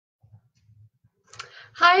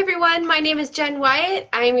Hi everyone, my name is Jen Wyatt.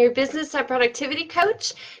 I am your business and productivity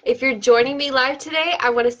coach. If you're joining me live today,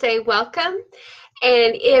 I want to say welcome.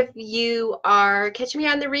 And if you are catching me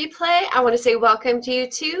on the replay, I want to say welcome to you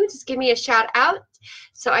too. Just give me a shout out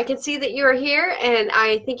so I can see that you are here. And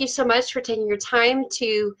I thank you so much for taking your time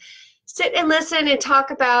to sit and listen and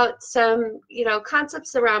talk about some,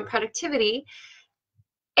 concepts around productivity.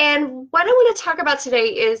 And what I want to talk about today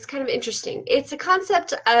is kind of interesting. It's a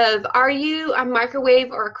concept of, are you a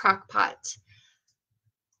microwave or a crock pot?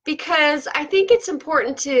 Because I think it's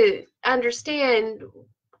important to understand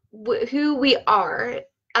who we are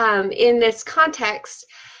in this context,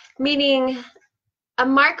 meaning a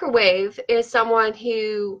microwave is someone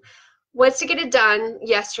who wants to get it done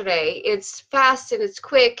yesterday. It's fast and it's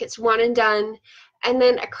quick, it's one and done. And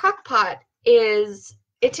then a crock pot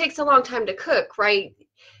it takes a long time to cook, right?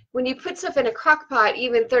 When you put stuff in a crock pot,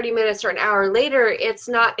 even 30 minutes or an hour later, it's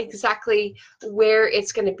not exactly where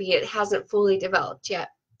it's going to be. It hasn't fully developed yet.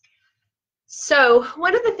 So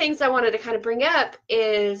one of the things I wanted to kind of bring up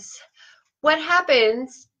is what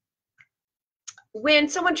happens when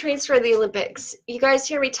someone trains for the Olympics. You guys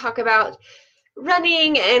hear me talk about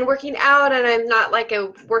running and working out, and I'm not like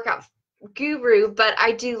a workout guru, but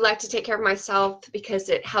I do like to take care of myself because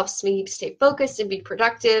it helps me stay focused and be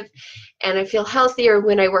productive, and I feel healthier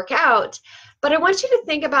when I work out. But I want you to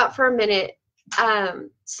think about for a minute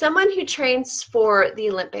someone who trains for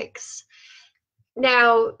the Olympics.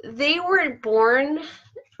 Now, they weren't born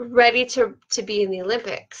ready to be in the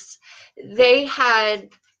Olympics. They had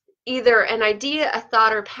either an idea, a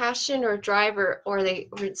thought, or passion, or driver, or they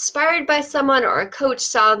were inspired by someone, or a coach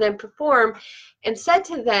saw them perform and said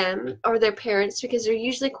to them, or their parents, because they're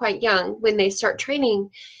usually quite young when they start training,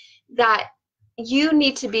 that you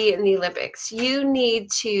need to be in the Olympics.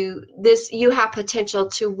 You have potential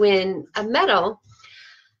to win a medal.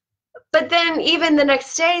 But then even the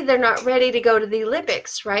next day, they're not ready to go to the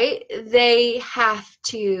Olympics, right? They have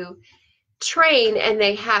to train, and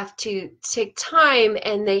they have to take time,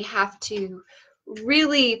 and they have to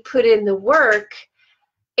really put in the work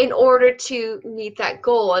in order to meet that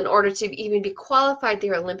goal, in order to even be qualified to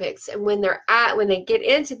the Olympics. And when they get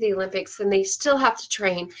into the Olympics, then they still have to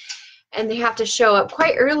train, and they have to show up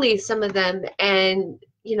quite early, some of them, and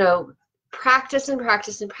practice and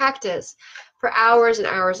practice and practice for hours and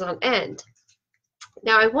hours on end.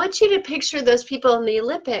 Now, I want you to picture those people in the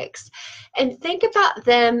Olympics and think about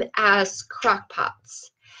them as crock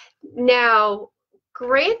pots. Now,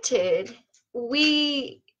 granted,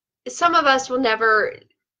 some of us will never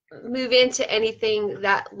move into anything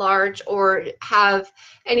that large or have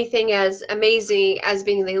anything as amazing as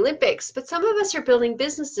being in the Olympics, but some of us are building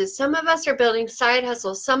businesses. Some of us are building side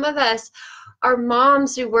hustles. Some of us are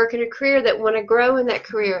moms who work in a career that want to grow in that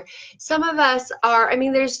career. Some of us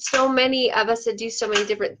there's so many of us that do so many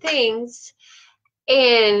different things,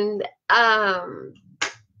 and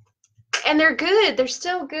they're good. They're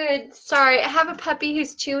still good. Sorry, I have a puppy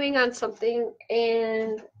who's chewing on something,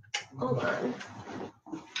 and hold on.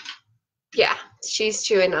 Yeah, she's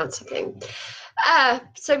chewing on something.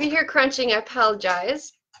 So if you hear crunching, I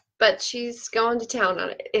apologize, but she's going to town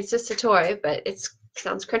on it. It's just a toy, but it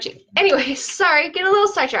sounds crunchy. Anyway, sorry, get a little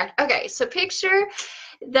sidetracked. Okay, so picture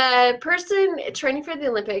the person training for the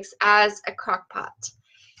Olympics as a crock pot.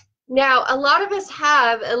 Now, a lot of us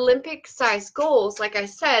have Olympic-sized goals. Like I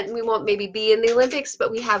said, we won't maybe be in the Olympics,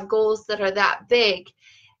 but we have goals that are that big.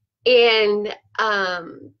 And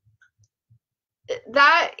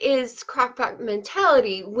that is crockpot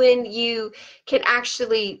mentality, when you can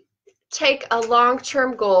actually take a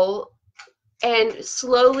long-term goal and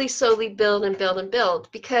slowly build and build and build.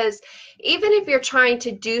 Because even if you're trying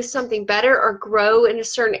to do something better or grow in a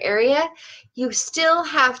certain area, you still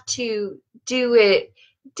have to do it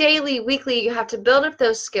daily, weekly. You have to build up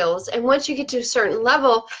those skills, and once you get to a certain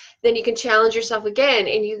level, then you can challenge yourself again,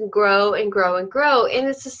 and you can grow and grow and grow. And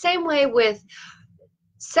it's the same way with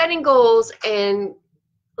setting goals and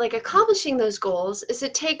like accomplishing those goals. Is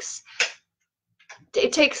it takes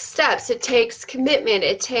steps, it takes commitment,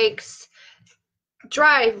 it takes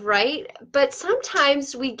drive, right? But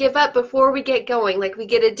sometimes we give up before we get going. Like, we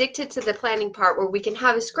get addicted to the planning part, where we can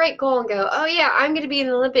have this great goal and go, oh yeah, I'm going to be in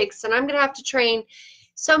the Olympics, and I'm going to have to train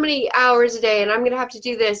so many hours a day, and I'm going to have to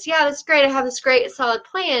do this. Yeah, that's great. I have this great solid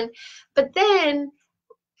plan. But then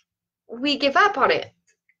we give up on it.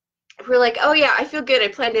 We're like, oh yeah, I feel good, I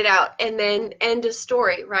planned it out, and then end of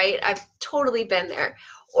story, right? I've totally been there.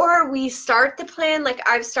 Or we start the plan, like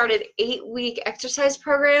I've started 8-week exercise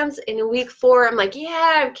programs, and in week 4, I'm like,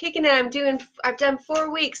 yeah, I'm kicking it, I've done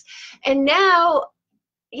 4 weeks, and now,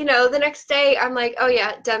 the next day, I'm like, oh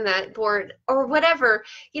yeah, done that, bored, or whatever.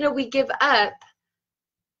 We give up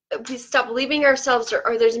we stop believing ourselves,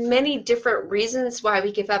 or there's many different reasons why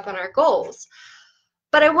we give up on our goals.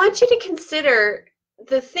 But I want you to consider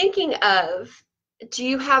the thinking of, do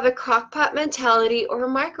you have a crockpot mentality or a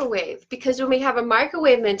microwave? Because when we have a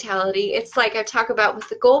microwave mentality, it's like I talk about with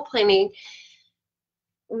the goal planning,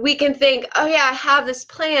 we can think, oh yeah, I have this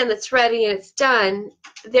plan that's ready and it's done,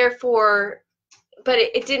 therefore, but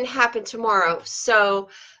it didn't happen tomorrow, so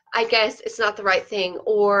I guess it's not the right thing,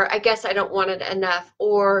 or I guess I don't want it enough,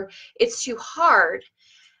 or it's too hard.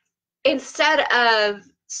 Instead of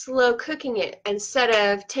slow cooking it, instead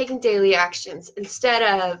of taking daily actions, instead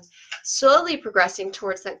of slowly progressing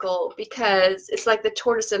towards that goal, because it's like the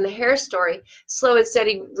tortoise and the hare story, slow and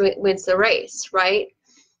steady wins the race, right?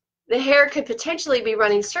 The hare could potentially be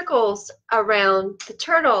running circles around the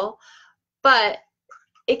turtle, but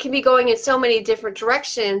it can be going in so many different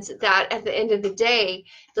directions that at the end of the day,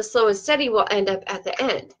 the slow and steady will end up at the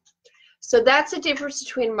end. So that's the difference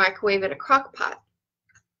between a microwave and a crock pot.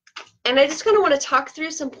 And I just kind of want to talk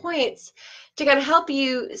through some points to kind of help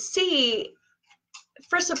you see,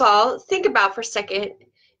 first of all, think about for a second,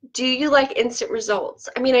 do you like instant results?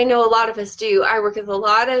 I mean, I know a lot of us do. I work with a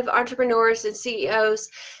lot of entrepreneurs and CEOs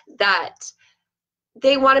that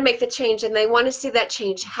they want to make the change and they want to see that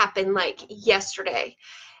change happen like yesterday.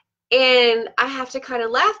 And I have to kind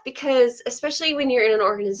of laugh because, especially when you're in an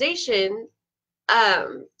organization,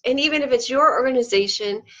 and even if it's your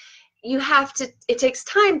organization, you have to, it takes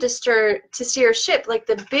time to steer a ship. Like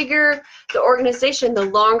the bigger the organization, the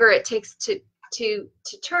longer it takes to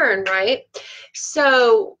turn, right?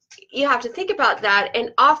 So you have to think about that.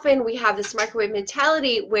 And often we have this microwave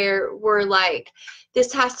mentality where we're like,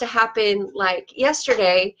 this has to happen like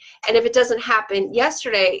yesterday, and if it doesn't happen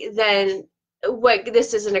yesterday, then what,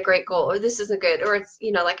 this isn't a great goal, or this isn't good, or it's,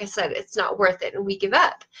 you know, like I said, it's not worth it, and we give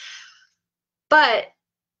up. But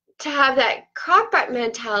to have that crockpot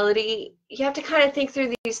mentality, you have to kind of think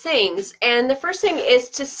through these things. And the first thing is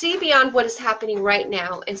to see beyond what is happening right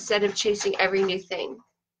now instead of chasing every new thing.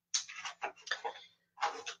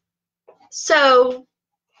 So,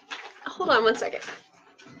 hold on one second.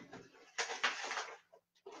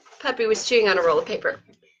 Puppy was chewing on a roll of paper.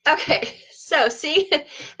 Okay, so see,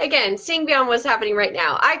 again, seeing beyond what's happening right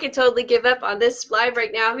now. I could totally give up on this live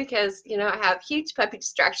right now because, you know, I have huge puppy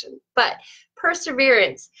distraction, but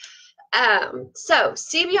perseverance. So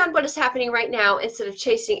see beyond what is happening right now instead of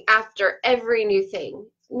chasing after every new thing.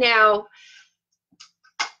 Now,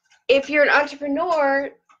 if you're an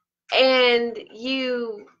entrepreneur and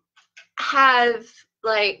you have,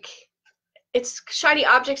 like, it's shiny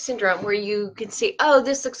object syndrome where you can see, oh,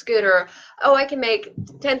 this looks good, or oh, I can make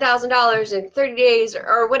 $10,000 in 30 days,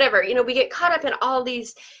 or whatever. You know, we get caught up in all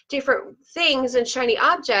these different things and shiny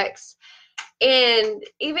objects. And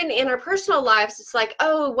even in our personal lives, it's like,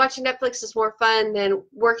 oh, watching Netflix is more fun than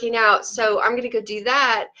working out, so I'm going to go do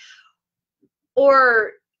that.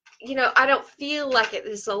 Or, you know, I don't feel like it.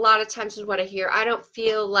 This is a lot of times is what I hear. I don't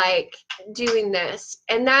feel like doing this.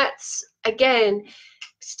 And that's, again,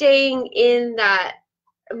 staying in that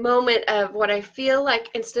moment of what I feel like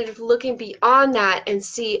instead of looking beyond that and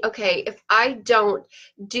see, okay, if I don't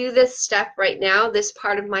do this step right now, this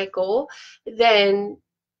part of my goal, then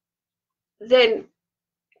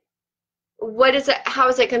what is it, how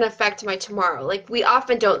is it going to affect my tomorrow? Like, we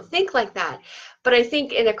often don't think like that, but I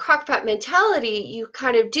think in a crockpot mentality you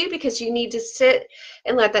kind of do, because you need to sit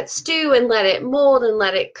and let that stew and let it mold and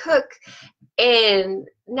let it cook and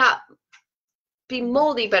not be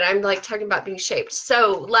moldy, but I'm like talking about being shaped.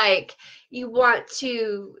 So like, you want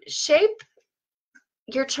to shape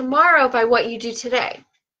your tomorrow by what you do today.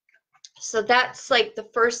 So that's like the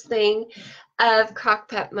first thing of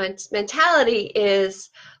crockpot mentality, is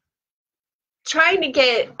trying to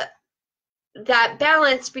get that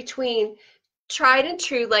balance between tried and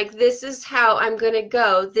true, like this is how I'm going to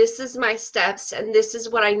go, this is my steps, and this is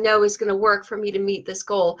what I know is going to work for me to meet this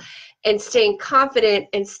goal, and staying confident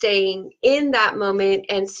and staying in that moment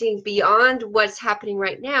and seeing beyond what's happening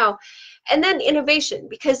right now. And then innovation,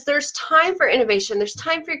 because there's time for innovation, there's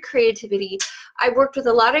time for creativity. I worked with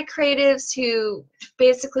a lot of creatives who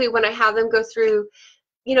basically, when I have them go through,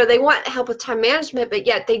 you know, they want help with time management, but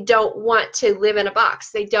yet they don't want to live in a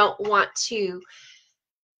box. They don't want to,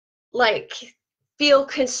 like, feel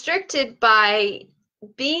constricted by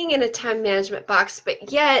being in a time management box,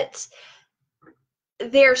 but yet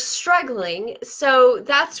they're struggling. So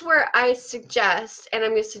that's where I suggest, and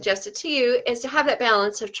I'm going to suggest it to you, is to have that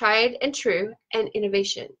balance of tried and true and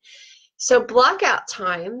innovation. So block out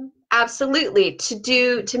time Absolutely,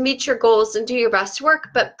 to meet your goals and do your best work,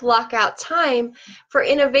 but block out time for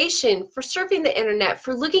innovation, for surfing the internet,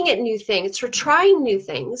 for looking at new things, for trying new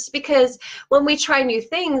things, because when we try new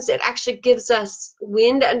things, it actually gives us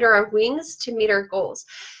wind under our wings to meet our goals.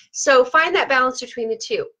 So find that balance between the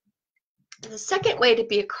two. The second way to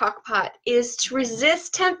be a crockpot is to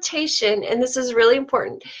resist temptation, and this is really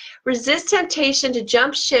important. Resist temptation to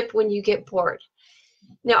jump ship when you get bored.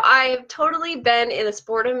 Now, I've totally been in a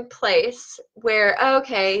boredom place where,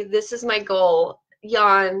 okay, this is my goal.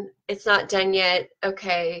 Yawn, it's not done yet.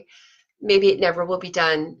 Okay, maybe it never will be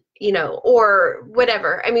done, you know, or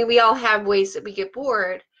whatever. I mean, we all have ways that we get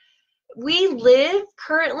bored. We live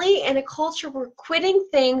currently in a culture where quitting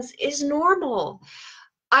things is normal.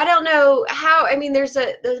 I don't know how, I mean, there's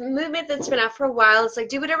a movement that's been out for a while. It's like,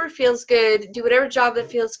 do whatever feels good, do whatever job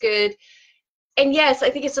that feels good. And yes, I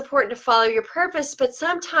think it's important to follow your purpose, but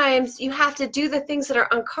sometimes you have to do the things that are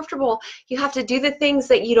uncomfortable. You have to do the things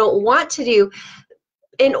that you don't want to do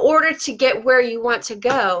in order to get where you want to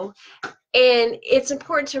go. And it's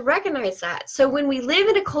important to recognize that. So when we live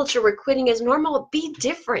in a culture where quitting is normal, be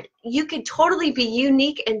different. You can totally be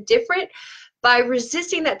unique and different by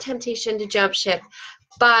resisting that temptation to jump ship,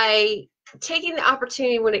 by taking the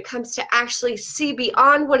opportunity when it comes to actually see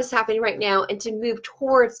beyond what is happening right now and to move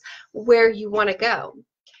towards where you want to go.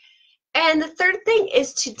 And the third thing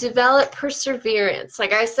is to develop perseverance.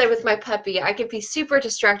 Like I said with my puppy, I could be super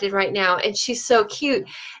distracted right now, and she's so cute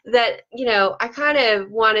that, you know, I kind of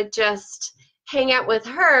want to just hang out with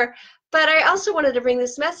her, but I also wanted to bring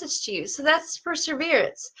this message to you. So that's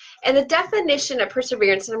perseverance. And the definition of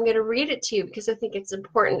perseverance, and I'm going to read it to you because I think it's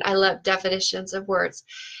important. I love definitions of words.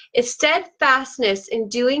 It's steadfastness in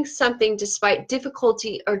doing something despite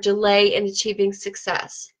difficulty or delay in achieving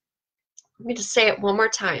success. Let me just say it one more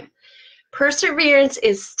time. Perseverance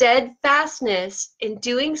is steadfastness in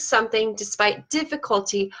doing something despite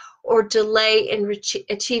difficulty or delay in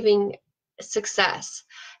achieving success.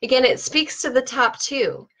 Again, it speaks to the top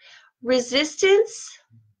two. Resistance,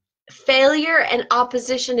 failure, and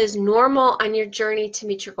opposition is normal on your journey to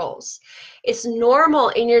meet your goals. It's normal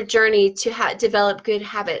in your journey to develop good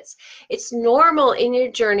habits. It's normal in your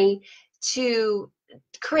journey to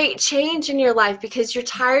create change in your life because you're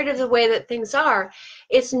tired of the way that things are.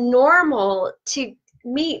 It's normal to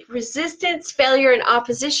meet resistance, failure, and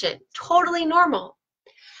opposition. Totally normal.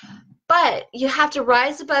 But you have to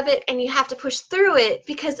rise above it and you have to push through it,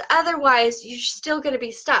 because otherwise you're still going to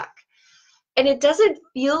be stuck. And it doesn't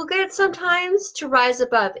feel good sometimes to rise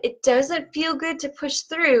above. It doesn't feel good to push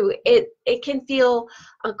through. It can feel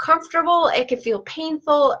uncomfortable, it can feel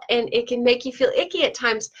painful, and it can make you feel icky at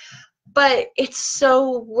times. But it's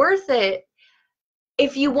so worth it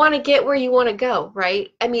if you want to get where you want to go, right?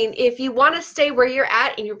 I mean, if you want to stay where you're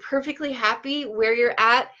at and you're perfectly happy where you're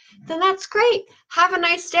at, then that's great. Have a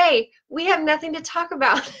nice day. We have nothing to talk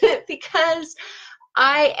about because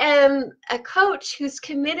I am a coach who's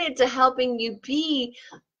committed to helping you be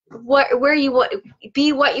what you want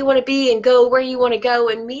to be and go where you want to go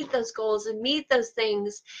and meet those goals and meet those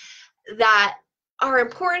things that are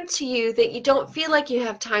important to you that you don't feel like you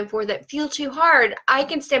have time for, that feel too hard. I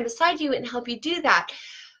can stand beside you and help you do that.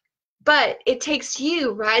 But it takes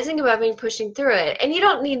you rising above and pushing through it. And you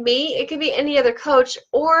don't need me. It could be any other coach,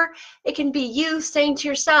 or it can be you saying to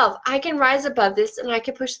yourself, I can rise above this and I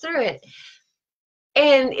can push through it.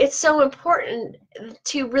 And it's so important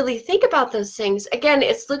to really think about those things. Again,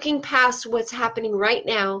 it's looking past what's happening right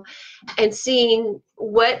now and seeing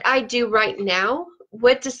what I do right now,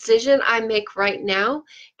 what decision I make right now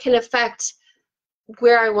can affect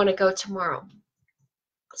where I want to go tomorrow.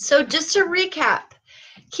 So just to recap,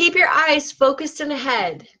 keep your eyes focused and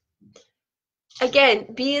ahead. Again,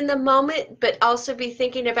 be in the moment, but also be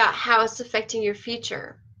thinking about how it's affecting your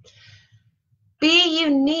future. Be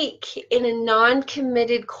unique in a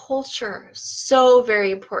non-committed culture. So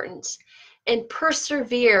very important. And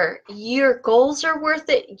persevere. Your goals are worth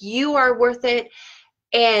it. You are worth it.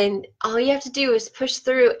 And all you have to do is push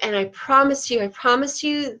through, and I promise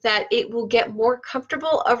you that it will get more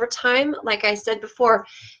comfortable over time. Like I said before,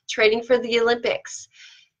 training for the Olympics.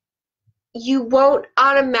 You won't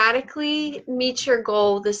automatically meet your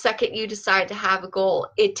goal the second you decide to have a goal.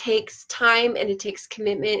 It takes time and it takes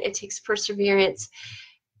commitment, it takes perseverance.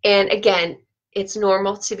 And again, it's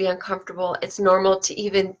normal to be uncomfortable. It's normal to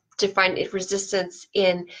even find resistance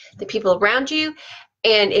in the people around you.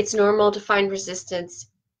 And it's normal to find resistance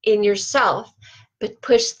in yourself, but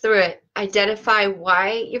push through it. Identify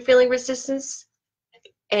why you're feeling resistance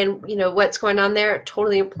and what's going on there.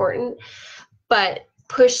 Totally important, but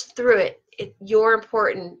push through it. You're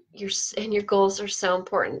important. And your goals are so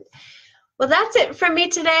important. Well, that's it from me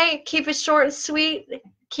today. Keep it short and sweet.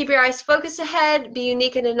 Keep your eyes focused ahead. Be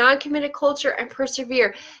unique in a non-committed culture and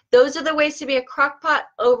persevere. Those are the ways to be a crockpot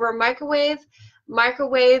over a microwave.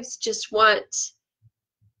 Microwaves just want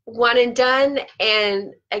one and done.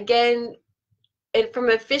 And again, from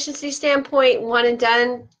an efficiency standpoint, one and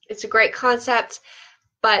done, it's a great concept,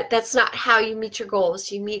 but that's not how you meet your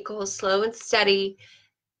goals. You meet goals slow and steady,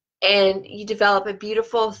 and you develop a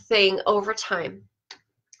beautiful thing over time.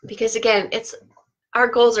 Because again, our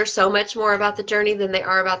goals are so much more about the journey than they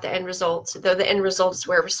are about the end results, though the end result is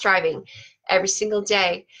where we're striving every single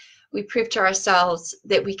day. We prove to ourselves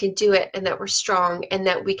that we can do it and that we're strong and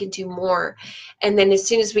that we can do more. And then as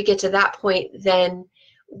soon as we get to that point, then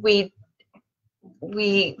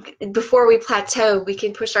before we plateau, we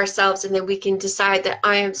can push ourselves, and then we can decide that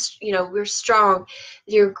we're strong,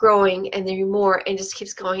 you're growing, and then you're more, and just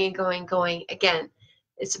keeps going and going and going. Again,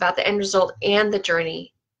 it's about the end result and the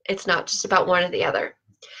journey. It's not just about one or the other.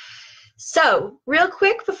 So real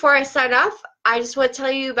quick before I sign off, I just want to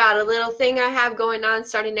tell you about a little thing I have going on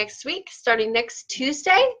starting next week. Starting next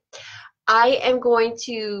Tuesday, I am going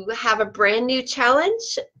to have a brand new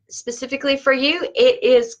challenge specifically for you. It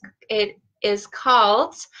is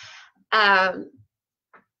called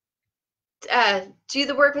Do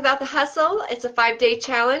the Work Without the Hustle. It's a 5-day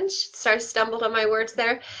challenge. Sorry, stumbled on my words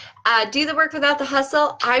there. Do the Work Without the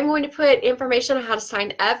Hustle. I'm going to put information on how to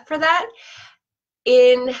sign up for that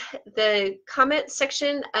in the comment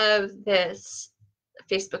section of this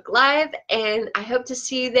Facebook Live, and I hope to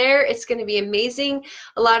see you there. It's going to be amazing.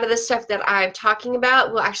 A lot of the stuff that I'm talking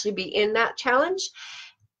about will actually be in that challenge,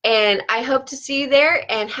 and I hope to see you there,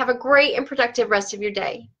 and have a great and productive rest of your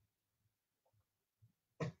day.